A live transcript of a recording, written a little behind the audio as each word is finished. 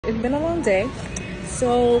been a long day,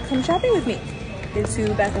 so come shopping with me. Did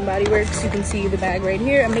to Bath and Body Works. You can see the bag right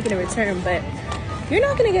here. I'm making a return, but you're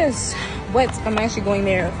not gonna guess what I'm actually going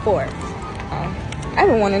there for. I've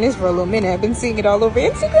been wanting this for a little minute. I've been seeing it all over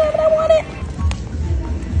Instagram and I want it.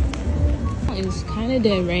 It's kind of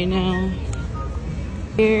dead right now.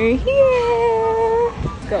 We're here.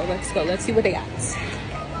 Let's go. Let's see what they got.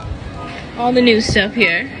 All the new stuff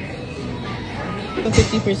here. The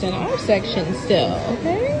 50% off section still,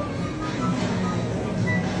 okay?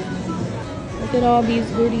 Look at all these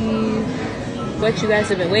goodies. What you guys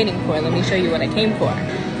have been waiting for. Let me show you what I came for.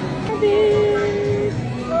 Habit.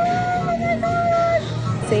 Oh my gosh.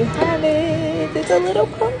 Say habit. It's a little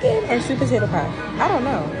pumpkin or sweet potato pie. I don't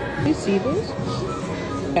know. You see this?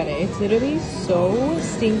 It's literally so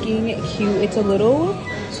stinking cute. It's a little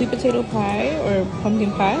sweet potato pie or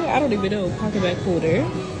pumpkin pie. I don't even know. Pocket bag holder.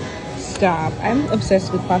 Stop. I'm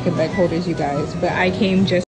obsessed with pocket bag holders, you guys. But I came just